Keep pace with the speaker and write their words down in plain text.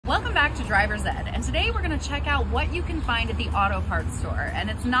back to Driver's Ed, and today we're gonna check out what you can find at the auto parts store,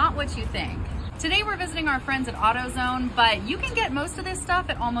 and it's not what you think. Today we're visiting our friends at AutoZone, but you can get most of this stuff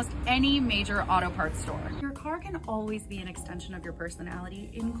at almost any major auto parts store. Your car can always be an extension of your personality,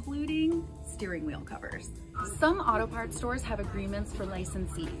 including steering wheel covers. Some auto parts stores have agreements for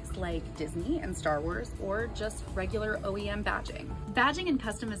licensees like Disney and Star Wars, or just regular OEM badging. Badging and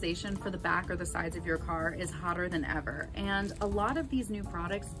customization for the back or the sides of your car is hotter than ever, and a lot of these new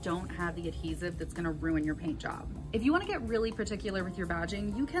products don't have the adhesive that's gonna ruin your paint job. If you wanna get really particular with your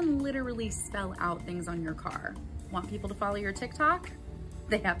badging, you can literally spell out things on your car. Want people to follow your TikTok?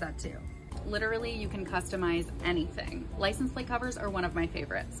 They have that too. Literally, you can customize anything. License plate covers are one of my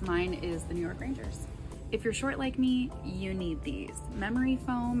favorites. Mine is the New York Rangers. If you're short like me, you need these. Memory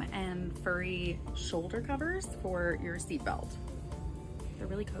foam and furry shoulder covers for your seatbelt. They're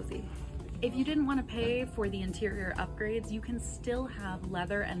really cozy. If you didn't want to pay for the interior upgrades, you can still have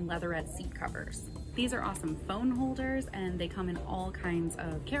leather and leatherette seat covers. These are awesome phone holders, and they come in all kinds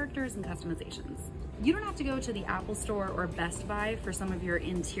of characters and customizations. You don't have to go to the Apple Store or Best Buy for some of your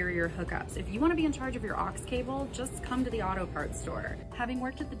interior hookups. If you want to be in charge of your aux cable, just come to the auto parts store. Having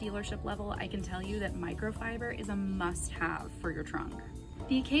worked at the dealership level, I can tell you that microfiber is a must-have for your trunk.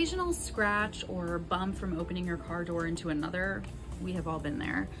 The occasional scratch or bump from opening your car door into another, we have all been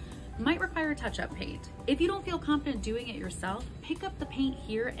there, might require touch-up paint. If you don't feel confident doing it yourself, pick up the paint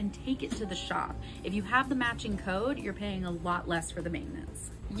here and take it to the shop. If you have the matching code, you're paying a lot less for the maintenance.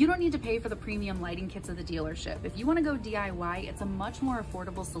 You don't need to pay for the premium lighting kits at the dealership. If you want to go DIY, it's a much more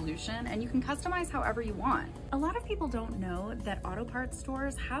affordable solution, and you can customize however you want. A lot of people don't know that auto parts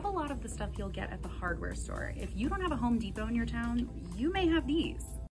stores have a lot of the stuff you'll get at the hardware store. If you don't have a Home Depot in your town, you may have these.